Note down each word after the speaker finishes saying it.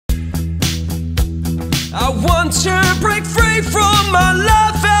I want to break free from my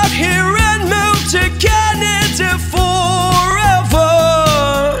life out here and move to Canada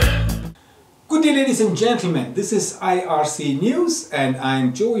forever. Good day, ladies and gentlemen. This is IRC News and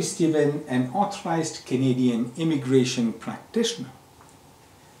I'm Joy Stephen, an authorized Canadian immigration practitioner,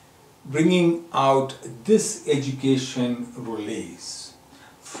 bringing out this education release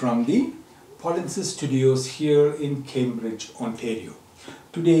from the Polinsys studios here in Cambridge, Ontario.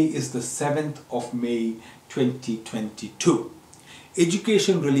 Today is the 7th of May 2022.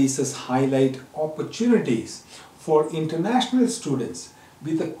 Education releases highlight opportunities for international students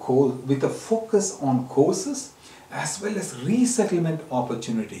with a focus on courses as well as resettlement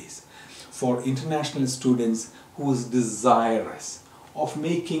opportunities for international students who is desirous of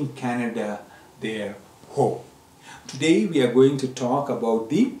making Canada their home. Today we are going to talk about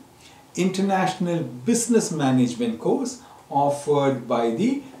the International Business Management course offered by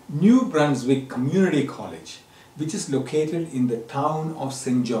the New Brunswick Community College, which is located in the town of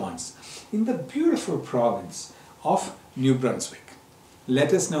St. John's in the beautiful province of New Brunswick.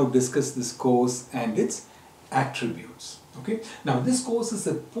 Let us now discuss this course and its attributes. Okay. Now this course is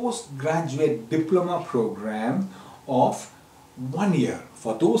a postgraduate diploma program of 1 year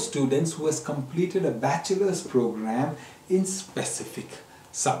for those students who has completed a bachelor's program in specific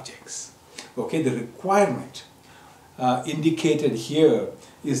subjects. Okay, the requirement indicated here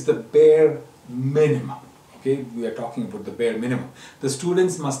is the bare minimum. Okay, we are talking about the bare minimum. The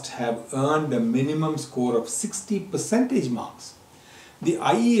students must have earned a minimum score of 60 percentage marks. The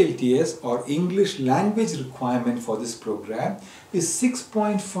IELTS or English language requirement for this program is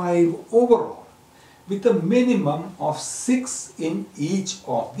 6.5 overall, with a minimum of 6 in each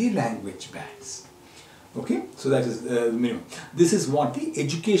of the language bands. Okay, so that is the minimum. This is what the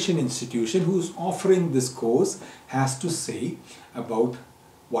education institution who is offering this course has to say about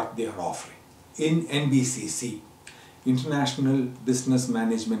what they are offering. In NBCC, International Business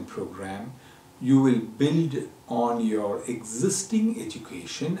Management Program, you will build on your existing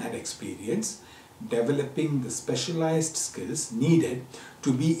education and experience, developing the specialized skills needed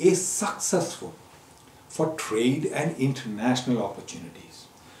to be a successful for trade and international opportunities.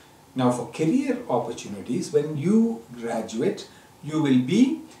 Now for career opportunities, when you graduate, you will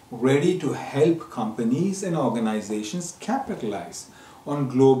be ready to help companies and organizations capitalize on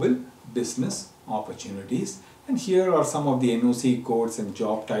global business opportunities. And here are some of the NOC codes and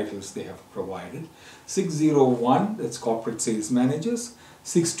job titles they have provided. 601, that's corporate sales managers.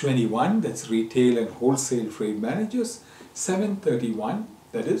 621, that's retail and wholesale trade managers. 731,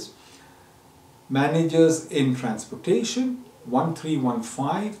 that is managers in transportation.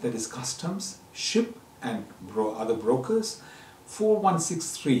 1315, that is customs, ship and other brokers.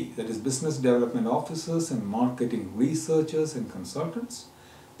 4163, that is business development officers and marketing researchers and consultants.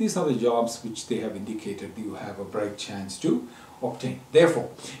 These are the jobs which they have indicated you have a bright chance to obtain. Therefore,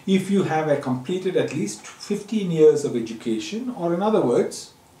 if you have completed at least 15 years of education, or in other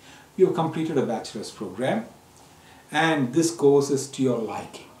words, you have completed a bachelor's program and this course is to your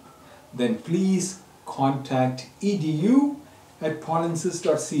liking, then please contact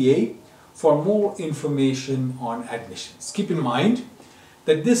edu@polinsys.ca for more information on admissions. Keep in mind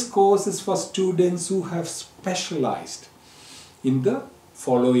that this course is for students who have specialized in the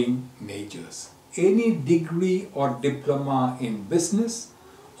following majors: any degree or diploma in business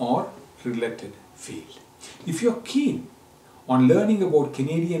or related field. If you're keen on learning about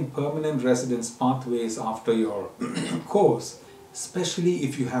Canadian permanent residence pathways after your course, especially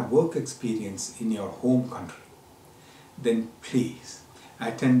if you have work experience in your home country, then please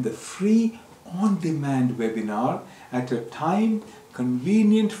attend the free on-demand webinar at a time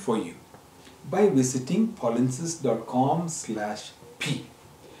convenient for you by visiting polinsys.com/p.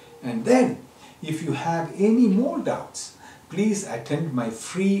 And then, if you have any more doubts, please attend my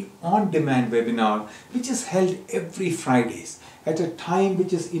free on-demand webinar, which is held every Fridays at a time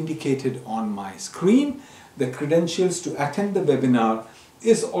which is indicated on my screen. The credentials to attend the webinar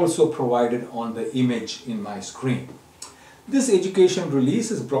is also provided on the image in my screen. This education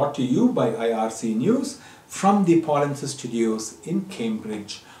release is brought to you by IRC News from the Polinsys studios in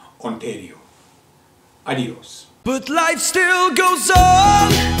Cambridge, Ontario. Adios. But life still goes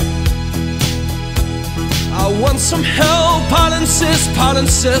on. I want some help, Polinsys,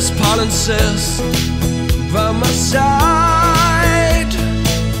 Polinsys, Polinsys by my side.